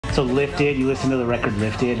So Lifted, you listen to the record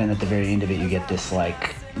Lifted, and at the very end of it, you get this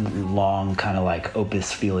like long kind of like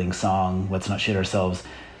opus feeling song, Let's Not Shit Ourselves.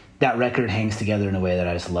 That record hangs together in a way that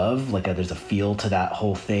I just love. Like there's a feel to that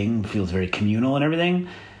whole thing, it feels very communal and everything.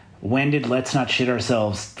 When did Let's Not Shit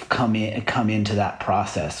Ourselves come into that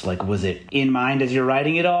process? Like, was it in mind as you're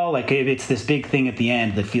writing it all? Like, it's this big thing at the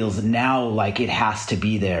end that feels now like it has to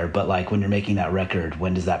be there. But like when you're making that record,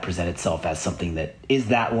 when does that present itself as something that is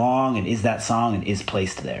that long and is that song and is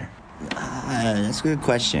placed there? That's a good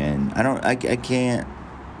question. I can't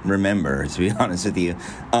remember, to be honest with you.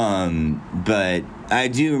 But I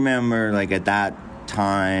do remember, like, at that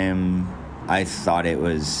time, I thought it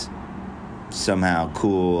was somehow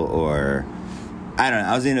cool, or I don't know,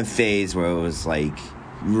 I was in a phase where it was like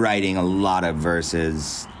writing a lot of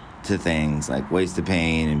verses to things like Waste of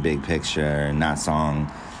Pain and Big Picture, and that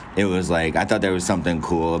song, it was like I thought there was something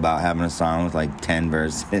cool about having a song with like 10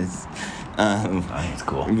 verses. I think it's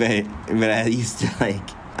cool, but I used to like,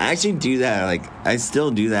 I actually do that, like I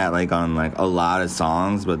still do that like on like a lot of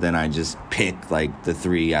songs, but then I just pick like the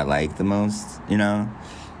 3 I like the most, you know,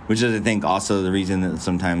 which is I think also the reason that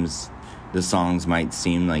sometimes the songs might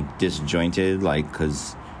seem like disjointed, like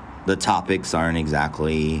because the topics aren't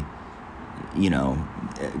exactly, you know,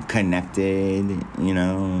 connected, you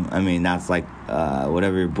know. I mean, that's like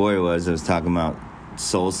whatever your boy was talking about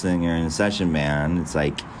Soul Singer and Session Band. It's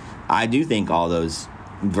like, I do think all those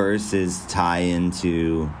verses tie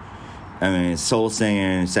into, I mean, Soul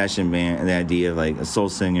Singer and Session Band, the idea of like a soul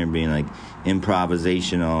singer being like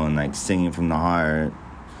improvisational and like singing from the heart,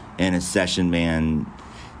 and a session band,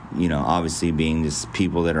 you know, obviously being just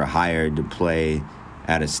people that are hired to play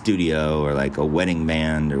at a studio or like a wedding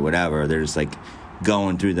band or whatever. They're just like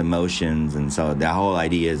going through the motions. And so the whole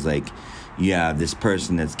idea is like, you have this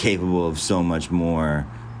person that's capable of so much more,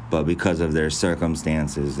 but because of their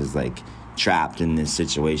circumstances is like trapped in this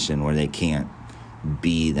situation where they can't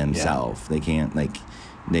be themselves. Yeah.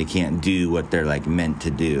 They can't do what they're like meant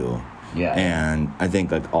to do. Yeah. And I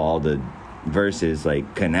think like all the verses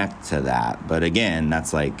like connect to that, but again,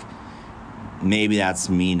 that's like, maybe that's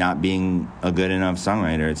me not being a good enough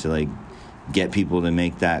songwriter to like get people to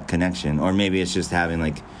make that connection, or maybe it's just having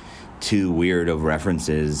like too weird of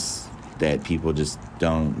references that people just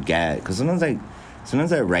don't get, because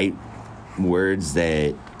sometimes I write words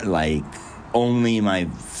that like only my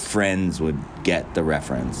friends would get the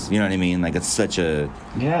reference, you know what I mean? Like it's such a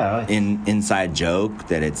inside joke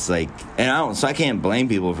that it's like, and I can't blame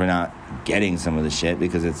people for not getting some of the shit,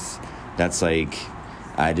 because that's like,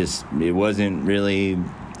 it wasn't really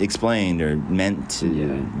explained or meant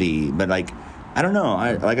to be. But like, I don't know,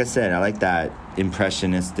 like I said, I like that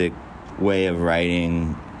impressionistic way of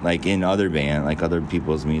writing, like in other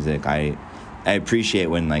people's music. I appreciate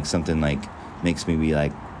when like something like makes me be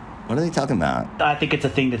like, what are they talking about? I think it's a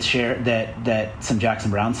thing that's shared, that some Jackson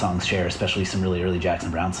Browne songs share, especially some really early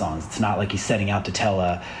Jackson Browne songs. It's not like he's setting out to tell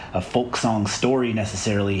a folk song story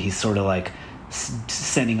necessarily. He's sort of like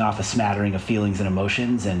sending off a smattering of feelings and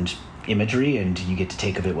emotions and imagery, and you get to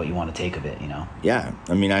take of it what you want to take of it, you know? Yeah.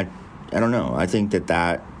 I mean, I don't know. I think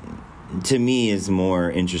that to me is more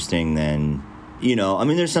interesting than, you know, I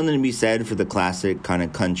mean, there's something to be said for the classic kind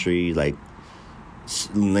of country, like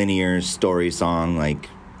linear story song, like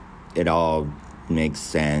it all makes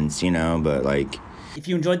sense, you know, but like, if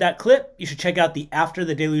you enjoyed that clip, you should check out the After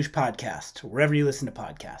the Deluge podcast, wherever you listen to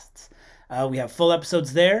podcasts. We have full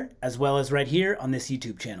episodes there, as well as right here on this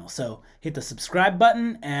YouTube channel. So hit the subscribe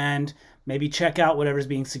button and maybe check out whatever's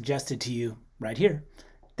being suggested to you right here.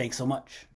 Thanks so much.